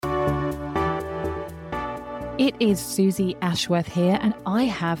It is Susie Ashworth here, and I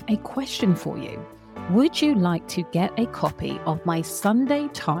have a question for you. Would you like to get a copy of my Sunday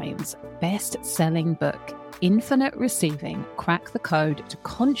Times best-selling book, Infinite Receiving: Crack the Code to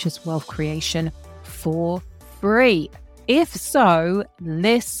Conscious Wealth Creation, for free? If so,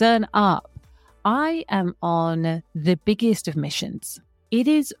 listen up. I am on the biggest of missions. It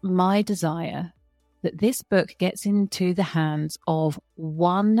is my desire that this book gets into the hands of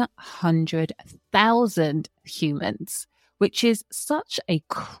 100,000 humans, which is such a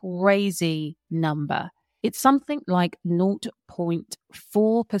crazy number. It's something like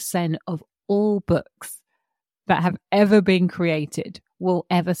 0.4% of all books that have ever been created will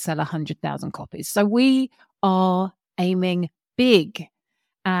ever sell 100,000 copies. So we are aiming big,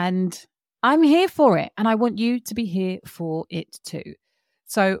 and I'm here for it, and I want you to be here for it too.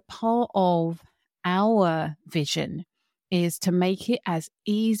 So part of our vision is to make it as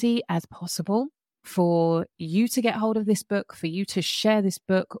easy as possible for you to get hold of this book, for you to share this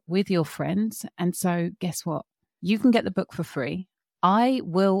book with your friends. And so guess what? You can get the book for free. I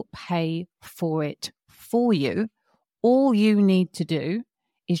will pay for it for you. All you need to do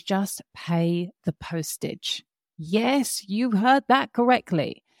is just pay the postage. Yes, you heard that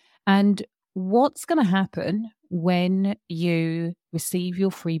correctly. And what's going to happen when you receive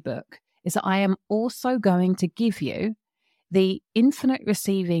your free book is that I am also going to give you the Infinite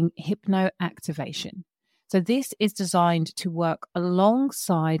Receiving Hypno Activation. So this is designed to work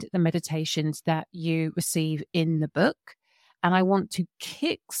alongside the meditations that you receive in the book. And I want to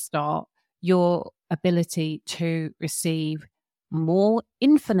kickstart your ability to receive more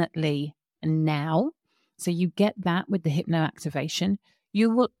infinitely now. So you get that with the Hypno Activation. You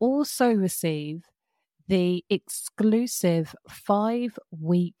will also receive the exclusive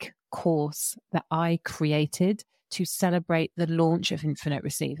 5-week course that I created to celebrate the launch of Infinite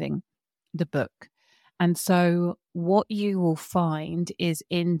Receiving, the book. And so what you will find is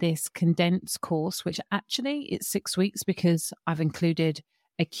in this condensed course, which actually it's 6 weeks because I've included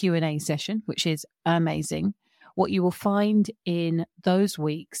a Q&A session, which is amazing. What you will find in those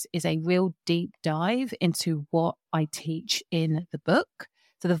weeks is a real deep dive into what I teach in the book.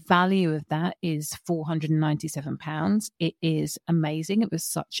 So the value of that is £497. It is amazing. It was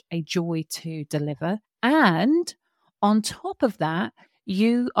such a joy to deliver. And on top of that,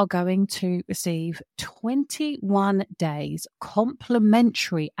 you are going to receive 21 days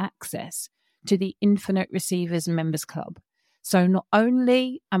complimentary access to the Infinite Receivers Members Club. So not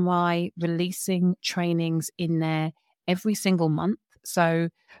only am I releasing trainings in there every single month, so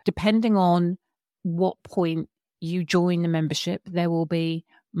depending on what point you join the membership, there will be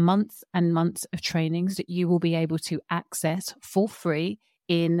months and months of trainings that you will be able to access for free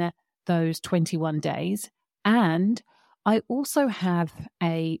in those 21 days. And I also have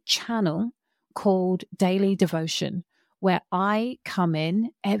a channel called Daily Devotion, where I come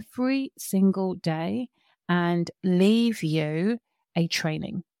in every single day and leave you a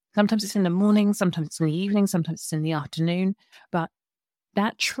training. Sometimes it's in the morning, sometimes it's in the evening, sometimes it's in the afternoon, but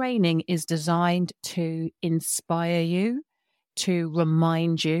that training is designed to inspire you, to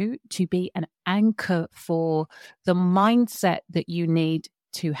remind you, to be an anchor for the mindset that you need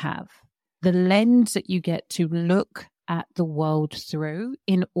to have, the lens that you get to look at the world through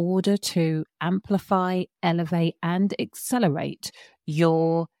in order to amplify, elevate, and accelerate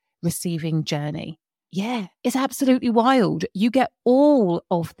your receiving journey. Yeah, it's absolutely wild. You get all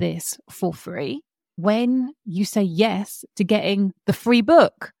of this for free when you say yes to getting the free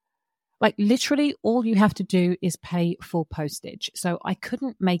book. Like literally all you have to do is pay for postage. So I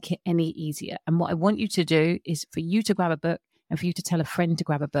couldn't make it any easier. And what I want you to do is for you to grab a book and for you to tell a friend to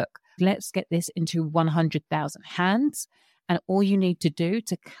grab a book. Let's get this into 100,000 hands. And all you need to do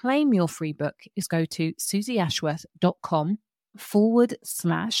to claim your free book is go to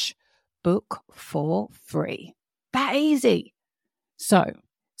susieashworth.com/book for free. That easy. So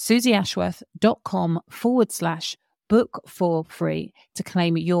susieashworth.com/book for free to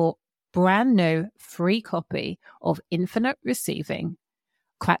claim your brand new free copy of Infinite Receiving,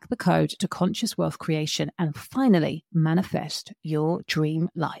 Crack the Code to Conscious Wealth Creation, and finally manifest your dream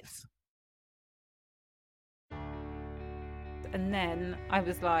life. And then I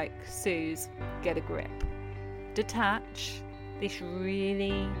was like, Suze, get a grip. Detach. This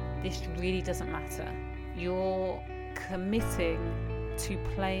really doesn't matter. You're committing to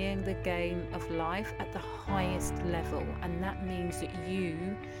playing the game of life at the highest level, and that means that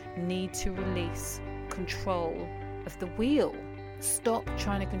you need to release control of the wheel. Stop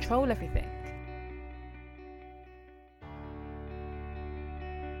trying to control everything.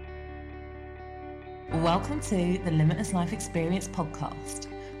 Welcome to the Limitless Life Experience podcast,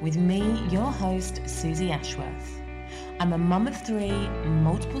 with me, your host, Susie Ashworth. I'm a mum of 3,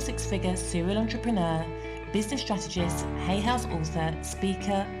 multiple 6-figure serial entrepreneur, business strategist, Hay House author,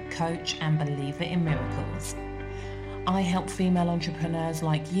 speaker, coach, and believer in miracles. I help female entrepreneurs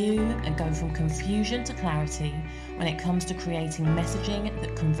like you go from confusion to clarity when it comes to creating messaging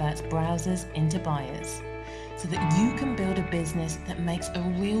that converts browsers into buyers, so that you can build a business that makes a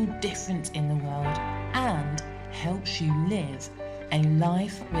real difference in the world and helps you live a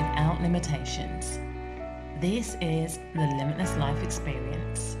life without limitations. This is the Limitless Life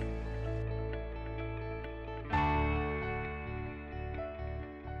Experience.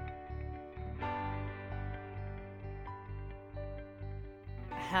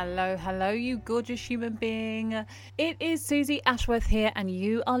 Hello, you gorgeous human being. It is Susie Ashworth here, and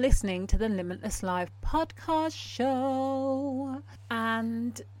you are listening to the Limitless Life podcast show.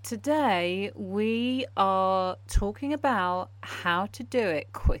 And today we are talking about how to do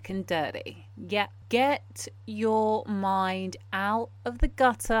it quick and dirty. Yeah, get your mind out of the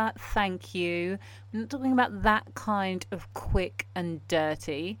gutter. Thank you. I'm not talking about that kind of quick and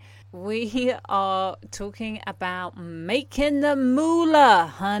dirty. We are talking about making the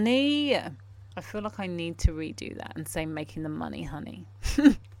moolah, honey. I feel like I need to redo that and say making the money, honey.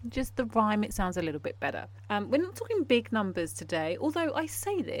 Just the rhyme, it sounds a little bit better. We're not talking big numbers today, although I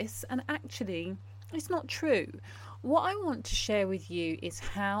say this and actually it's not true. What I want to share with you is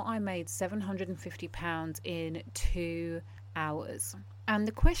how I made £750 in 2 hours. And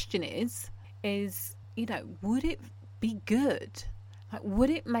the question is, would it be good? Like, would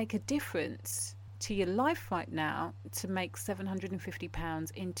it make a difference to your life right now to make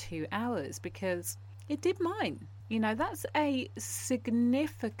 £750 in 2 hours? Because it did mine. That's a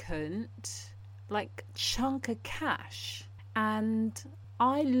significant chunk of cash, and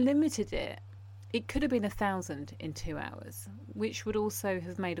I limited it. It could have been 1,000 in 2 hours, which would also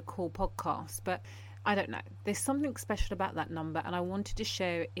have made a cool podcast, but I don't know. There's something special about that number, and I wanted to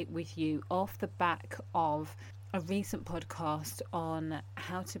share it with you off the back of a recent podcast on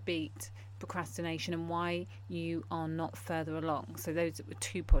how to beat procrastination and why you are not further along. So those were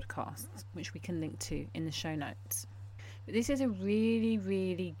 2 podcasts, which we can link to in the show notes. But this is a really,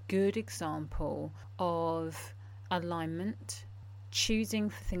 really good example of alignment, choosing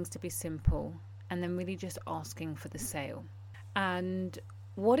for things to be simple, and then really just asking for the sale. And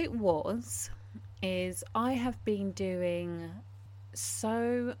what it was is I have been doing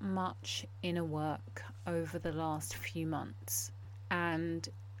so much inner work over the last few months, and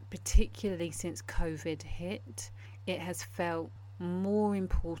particularly since COVID hit, it has felt more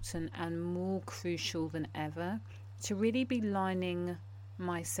important and more crucial than ever to really be lining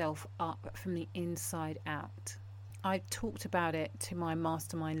myself up from the inside out. I've talked about it to my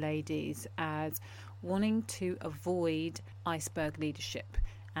mastermind ladies as wanting to avoid iceberg leadership.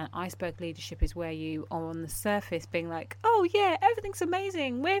 And iceberg leadership is where you are on the surface being like, oh yeah, everything's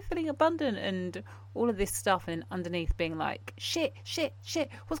amazing, we're feeling abundant and all of this stuff, and underneath being like, shit,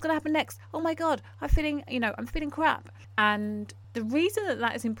 what's going to happen next? Oh my God, I'm feeling crap. And the reason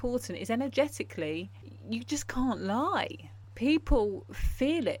that is important is energetically, you just can't lie. People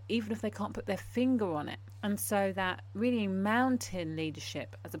feel it even if they can't put their finger on it. And so that really mountain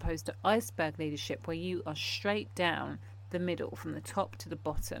leadership as opposed to iceberg leadership, where you are straight down the middle from the top to the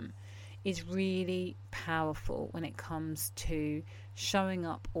bottom, is really powerful when it comes to showing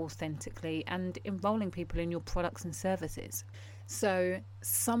up authentically and enrolling people in your products and services. So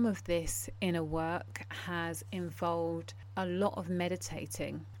some of this inner work has involved a lot of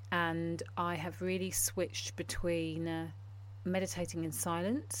meditating, and I have really switched between meditating in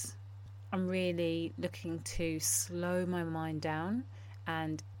silence. I'm really looking to slow my mind down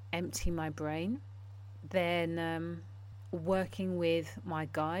and empty my brain. Then working with my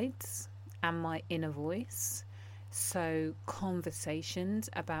guides and my inner voice. So conversations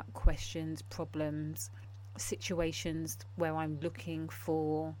about questions, problems, situations where I'm looking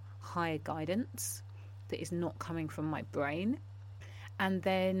for higher guidance that is not coming from my brain. And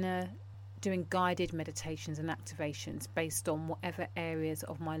then doing guided meditations and activations based on whatever areas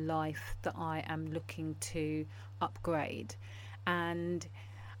of my life that I am looking to upgrade. And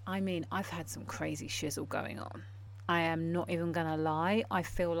I mean, I've had some crazy shizzle going on. I am not even gonna lie. I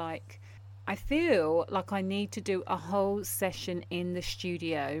feel like I need to do a whole session in the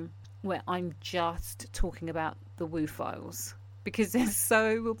studio where I'm just talking about the woo files, because there's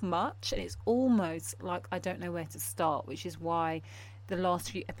so much and it's almost like I don't know where to start, which is why the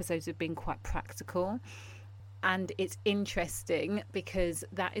last few episodes have been quite practical. And it's interesting because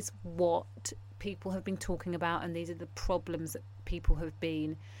that is what people have been talking about, and these are the problems that people have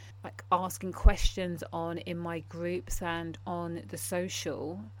been like asking questions on in my groups and on the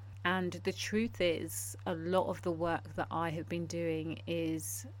social. And the truth is, a lot of the work that I have been doing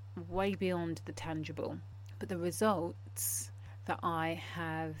is way beyond the tangible. But the results that I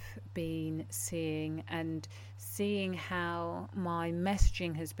have been seeing, and seeing how my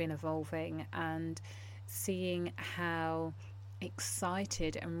messaging has been evolving, and seeing how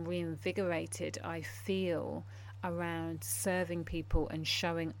excited and reinvigorated I feel around serving people and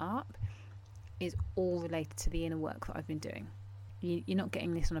showing up, is all related to the inner work that I've been doing. You're not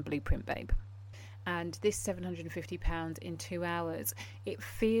getting this on a blueprint, babe. And this £750 in 2 hours, it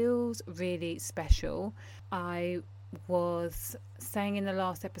feels really special. I was saying in the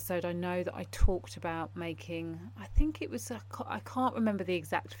last episode, I know that I talked about making, I think it was, I can't remember the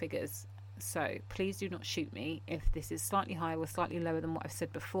exact figures, so please do not shoot me if this is slightly higher or slightly lower than what I've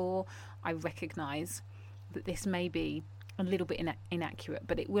said before. I recognise that this may be a little bit inaccurate,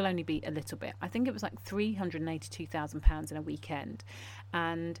 but it will only be a little bit. I think it was like £382,000 in a weekend,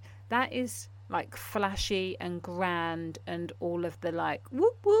 and that is like flashy and grand and all of the like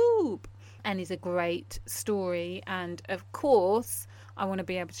whoop whoop, and is a great story. And of course I want to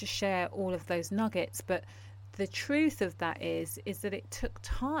be able to share all of those nuggets, but the truth of that is that it took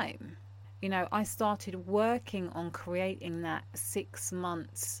time. You know, I started working on creating that 6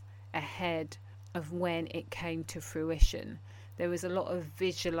 months ahead of when it came to fruition. There was a lot of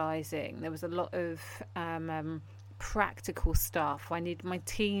visualizing, there was a lot of practical stuff. I needed my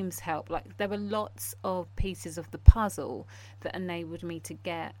team's help. Like, there were lots of pieces of the puzzle that enabled me to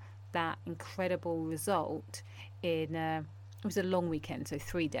get that incredible result in it was a long weekend, so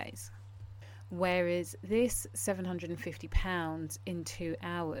 3 days. Whereas this £750 in 2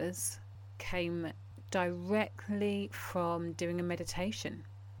 hours came directly from doing a meditation.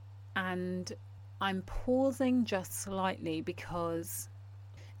 And I'm pausing just slightly because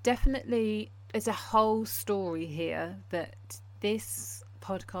definitely there's a whole story here that this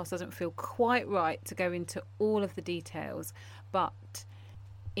podcast doesn't feel quite right to go into all of the details. But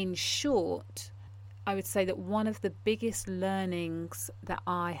in short, I would say that one of the biggest learnings that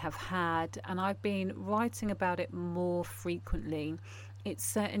I have had, and I've been writing about it more frequently, it's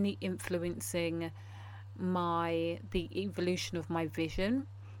certainly influencing the evolution of my vision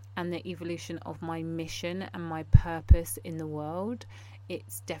and the evolution of my mission and my purpose in the world.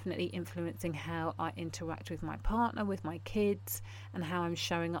 It's definitely influencing how I interact with my partner, with my kids, and how I'm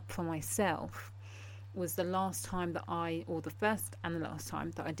showing up for myself. Was the last time that the first and the last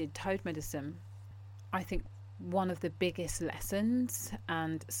time that I did toad medicine. I think one of the biggest lessons,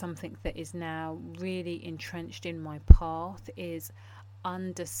 and something that is now really entrenched in my path, is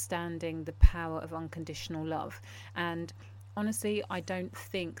understanding the power of unconditional love. And honestly, I don't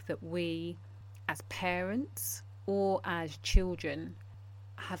think that we as parents or as children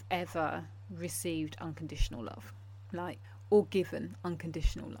have ever received unconditional love, or given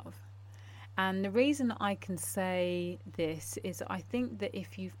unconditional love. And the reason I can say this is I think that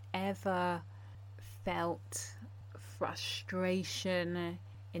if you've ever felt frustration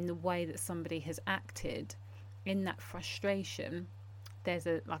in the way that somebody has acted, in that frustration there's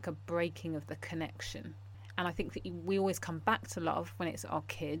a breaking of the connection. And I think that we always come back to love when it's our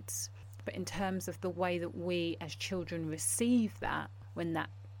kids, but in terms of the way that we as children receive that, when that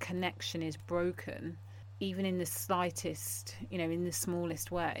connection is broken, even in the slightest, in the smallest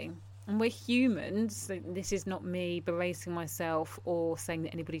way. And we're humans, so this is not me berating myself or saying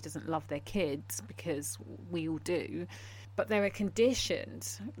that anybody doesn't love their kids, because we all do. But there are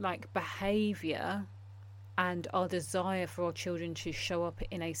conditions like behaviour and our desire for our children to show up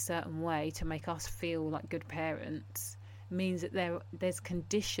in a certain way to make us feel like good parents means that there's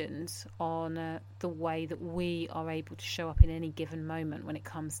conditions on the way that we are able to show up in any given moment when it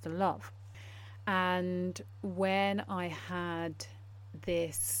comes to love. And when I had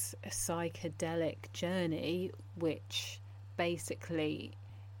this psychedelic journey, which basically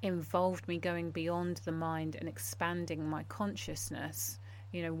involved me going beyond the mind and expanding my consciousness,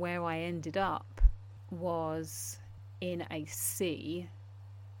 where I ended up was in a sea,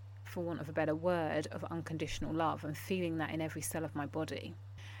 for want of a better word, of unconditional love, and feeling that in every cell of my body.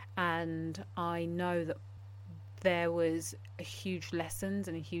 And I know that there was a huge lessons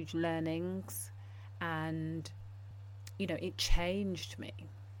and a huge learnings, and it changed me,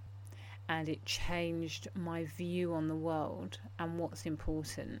 and it changed my view on the world and what's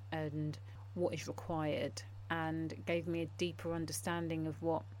important and what is required, and it gave me a deeper understanding of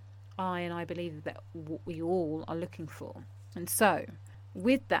what I believe that what we all are looking for. And so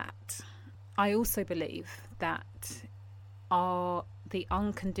with that, I also believe that our the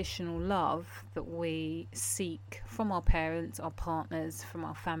unconditional love that we seek from our parents, our partners, from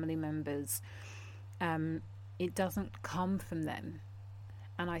our family members, it doesn't come from them.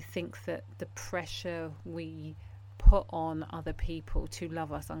 And I think that the pressure we put on other people to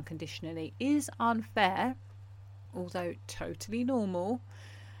love us unconditionally is unfair, although totally normal.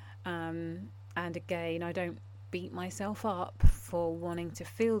 And again, I don't beat myself up for wanting to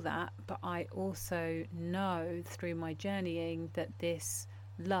feel that, but I also know through my journeying that this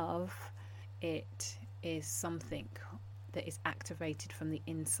love, it is something that is activated from the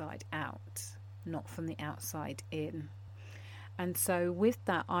inside out, not from the outside in. And so with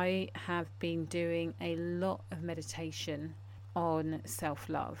that, I have been doing a lot of meditation on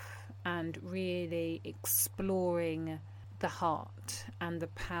self-love and really exploring the heart and the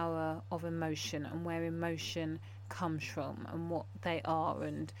power of emotion and where emotion comes from and what they are,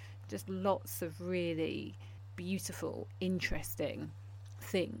 and just lots of really beautiful, interesting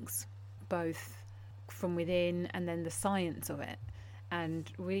things, both from within and then the science of it,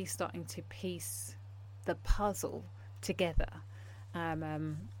 and really starting to piece the puzzle together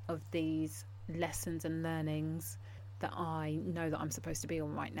of these lessons and learnings that I know that I'm supposed to be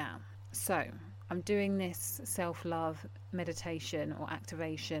on right now. So I'm doing this self-love meditation or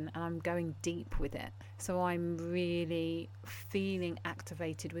activation, and I'm going deep with it. So I'm really feeling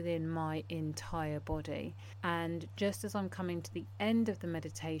activated within my entire body. And just as I'm coming to the end of the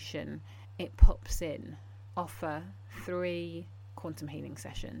meditation, it pops in, offer 3 quantum healing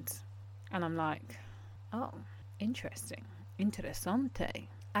sessions. And I'm like, oh, interesting, interessante.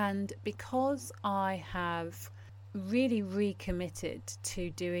 And because I have really recommitted to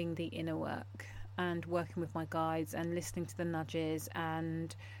doing the inner work and working with my guides and listening to the nudges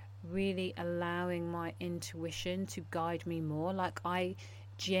and really allowing my intuition to guide me more, like I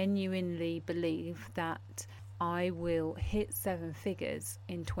genuinely believe that I will hit 7 figures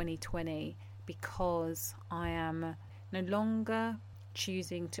in 2020 because I am no longer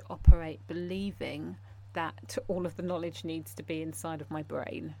choosing to operate believing that all of the knowledge needs to be inside of my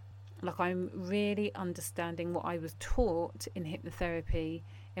brain. Like, I'm really understanding what I was taught in hypnotherapy,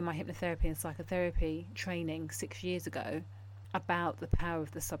 in my hypnotherapy and psychotherapy training 6 years ago, about the power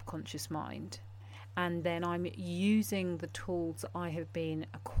of the subconscious mind. And then I'm using the tools I have been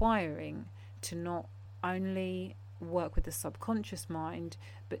acquiring to not only work with the subconscious mind,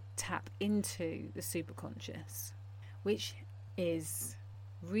 but tap into the superconscious, which is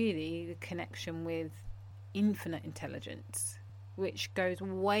really the connection with infinite intelligence, which goes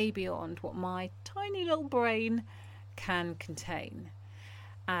way beyond what my tiny little brain can contain.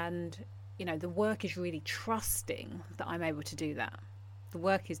 And, you know, the work is really trusting that I'm able to do that. The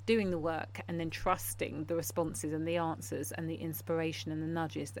work is doing the work and then trusting the responses and the answers and the inspiration and the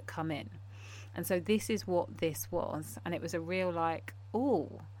nudges that come in. And so this is what this was. And it was a real like,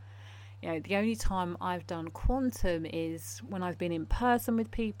 oh, you know, the only time I've done quantum is when I've been in person with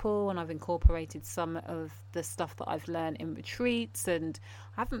people and I've incorporated some of the stuff that I've learned in retreats, and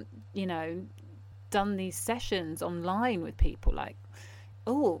I haven't, you know, done these sessions online with people. Like,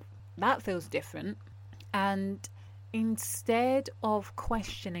 oh, that feels different. And instead of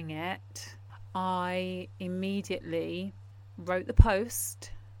questioning it, I immediately wrote the post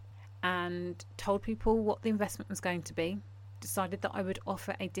and told people what the investment was going to be. Decided that I would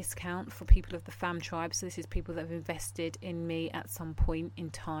offer a discount for people of the FAM tribe. So this is people that have invested in me at some point in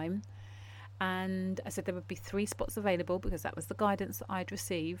time. And I said there would be 3 spots available because that was the guidance that I'd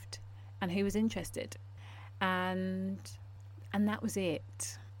received, and who was interested. And that was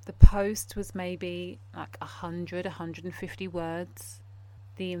it. The post was maybe like 100, 150 words.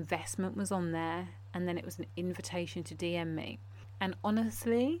 The investment was on there, and then it was an invitation to DM me. And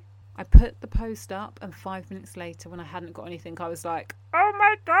honestly, I put the post up, and 5 minutes later, when I hadn't got anything, I was like, oh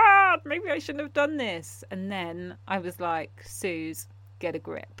my God, maybe I shouldn't have done this. And then I was like, Suze, get a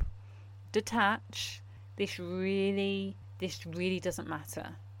grip. Detach. This really doesn't matter.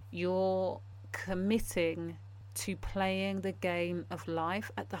 You're committing to playing the game of life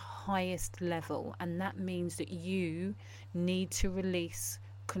at the highest level, and that means that you need to release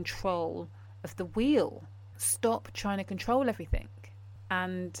control of the wheel. Stop trying to control everything.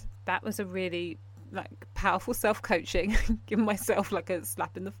 And that was a really powerful self-coaching, giving myself like a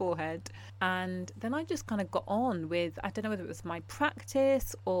slap in the forehead. And then I just kind of got on with, I don't know whether it was my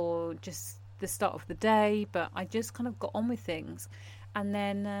practice or just the start of the day, but I just kind of got on with things. And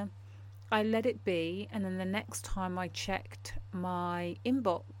then I let it be. And then the next time I checked my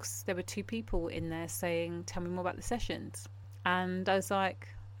inbox, there were 2 people in there saying, tell me more about the sessions. And I was like,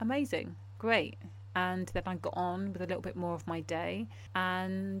 amazing, great. And then I got on with a little bit more of my day.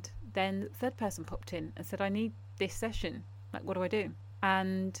 And then the 3rd person popped in and said, I need this session. Like, what do I do?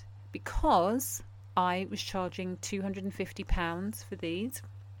 And because I was charging £250 for these,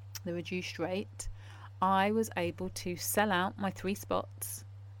 the reduced rate, I was able to sell out my 3 spots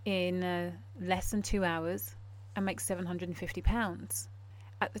in less than 2 hours and make £750.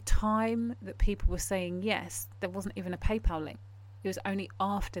 At the time that people were saying yes, there wasn't even a PayPal link. It was only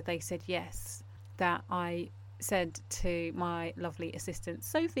after they said yes that I said to my lovely assistant,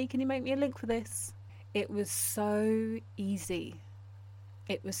 Sophie, can you make me a link for this? It was so easy.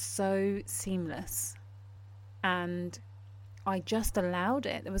 It was so seamless. And I just allowed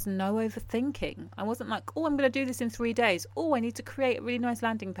it. There was no overthinking. I wasn't like, oh, I'm going to do this in 3 days. Oh, I need to create a really nice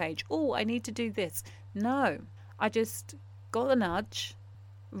landing page. Oh, I need to do this. No, I just got the nudge,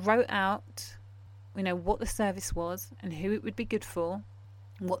 wrote out, what the service was and who it would be good for,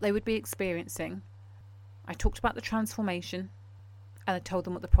 and what they would be experiencing. I talked about the transformation and I told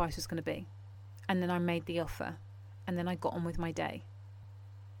them what the price was going to be. And then I made the offer and then I got on with my day.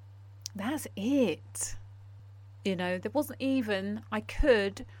 That's it. There wasn't even, I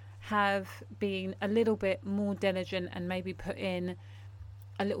could have been a little bit more diligent and maybe put in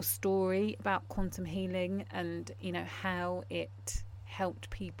a little story about quantum healing and, how it helped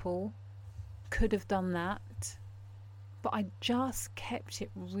people. Could have done that. But I just kept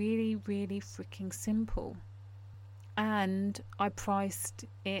it really, really freaking simple. And I priced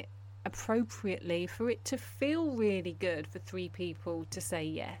it appropriately for it to feel really good for 3 people to say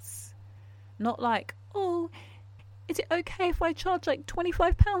yes. Not like, oh, is it okay if I charge like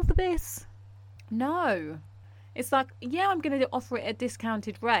 £25 for this? No. It's like, yeah, I'm going to offer it at a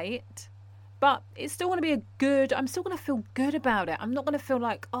discounted rate, but it's still going to be I'm still going to feel good about it. I'm not going to feel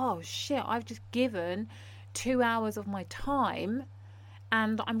like, oh shit, I've just given 2 hours of my time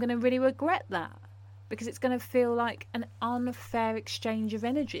and I'm going to really regret that, because it's going to feel like an unfair exchange of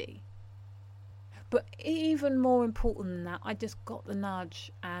energy. But even more important than that, I just got the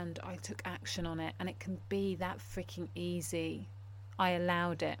nudge and I took action on it, and it can be that freaking easy. I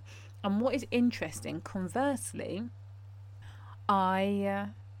allowed it. And what is interesting, conversely, I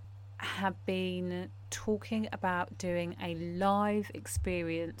have been talking about doing a live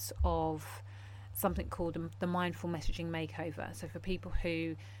experience of something called the Mindful Messaging Makeover. So for people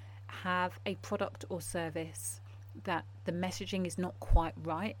who have a product or service that the messaging is not quite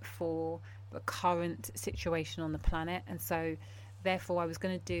right for the current situation on the planet, and so therefore I was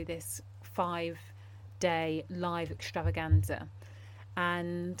going to do this 5-day live extravaganza,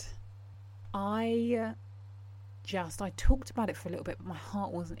 and I talked about it for a little bit, but my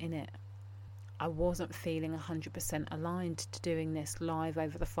heart wasn't in it. I wasn't feeling 100% aligned to doing this live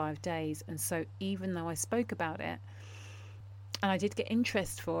over the 5 days, and so even though I spoke about it and I did get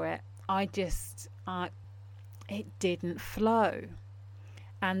interest for it, it didn't flow.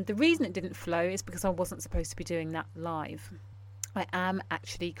 And the reason it didn't flow is because I wasn't supposed to be doing that live. I am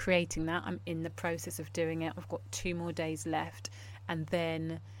actually creating that. I'm in the process of doing it. I've got 2 more days left, and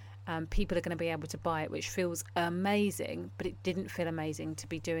then people are going to be able to buy it, which feels amazing, but it didn't feel amazing to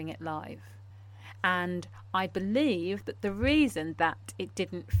be doing it live. And I believe that the reason that it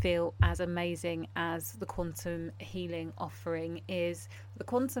didn't feel as amazing as the quantum healing offering is the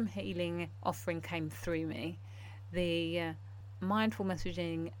quantum healing offering came through me. The mindful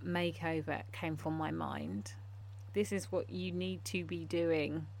messaging makeover came from my mind. This is what you need to be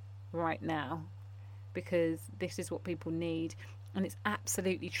doing right now, because this is what people need. And it's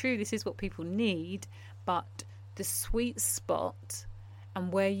absolutely true. This is what people need. But the sweet spot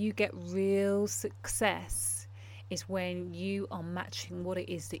and where you get real success is when you are matching what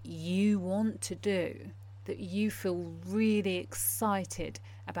it is that you want to do, that you feel really excited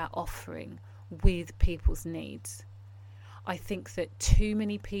about offering with people's needs. I think that too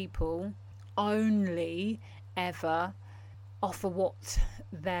many people only ever offer what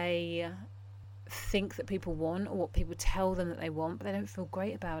they think that people want or what people tell them that they want, but they don't feel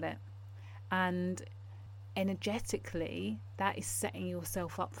great about it. And energetically, that is setting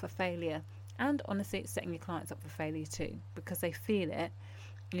yourself up for failure. And honestly, it's setting your clients up for failure too, because they feel it.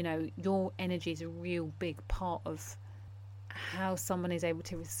 Your energy is a real big part of how someone is able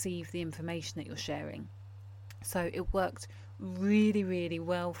to receive the information that you're sharing. So it worked really, really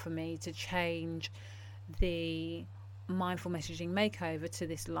well for me to change the mindful messaging makeover to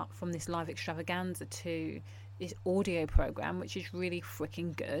this from this live extravaganza to this audio program, which is really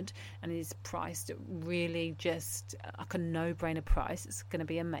freaking good and is priced at really just like a no-brainer price. It's going to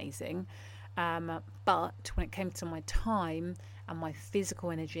be amazing. But when it came to my time and my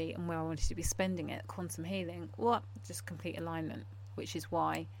physical energy and where I wanted to be spending it, quantum healing, just complete alignment, which is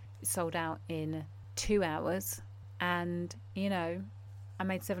why it sold out in 2 hours. And, I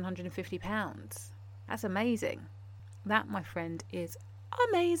made £750. That's amazing. That, my friend, is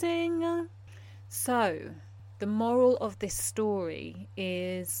amazing. So, the moral of this story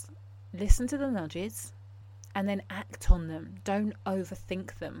is listen to the nudges and then act on them. Don't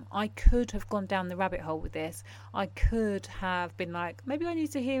overthink them. I could have gone down the rabbit hole with this. I could have been like, maybe I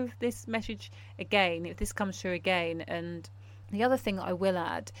need to hear this message again, if this comes through again. And the other thing I will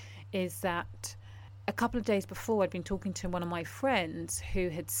add is that a couple of days before, I'd been talking to one of my friends who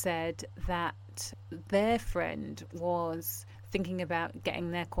had said that their friend was thinking about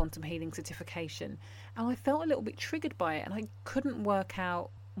getting their quantum healing certification. And I felt a little bit triggered by it, and I couldn't work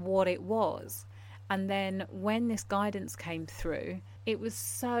out what it was. And then when this guidance came through, it was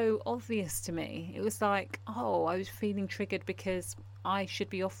so obvious to me. It was like, oh, I was feeling triggered because I should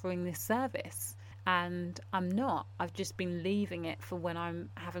be offering this service. And I'm not. I've just been leaving it for when I'm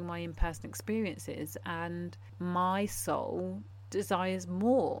having my in-person experiences, and my soul desires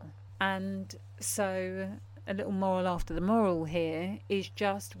more. And so a little moral after the moral here is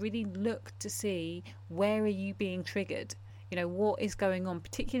just really look to see, where are you being triggered? You know, what is going on,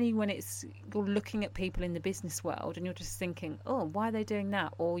 particularly when you're looking at people in the business world and you're just thinking, oh, why are they doing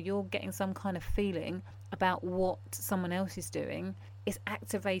that? Or you're getting some kind of feeling about what someone else is doing. Is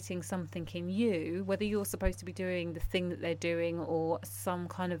activating something in you, whether you're supposed to be doing the thing that they're doing or some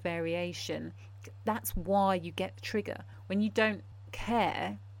kind of variation. That's why you get the trigger. When you don't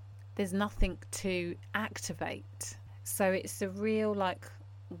care, there's nothing to activate. So it's a real, like,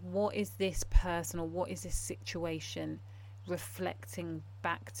 what is this person or what is this situation reflecting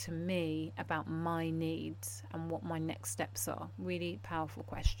back to me about my needs and what my next steps are? Really powerful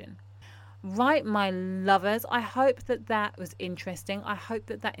question. Right, my lovers, I hope that was interesting. I hope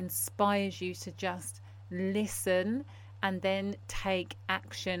that inspires you to just listen and then take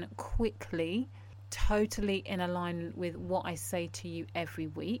action quickly, totally in alignment with what I say to you every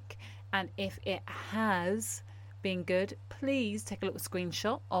week. And if it has been good, please take a little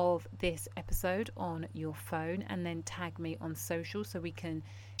screenshot of this episode on your phone and then tag me on social so we can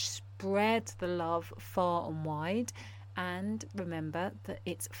spread the love far and wide. And remember that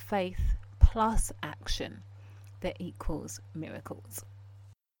it's faith plus action that equals miracles.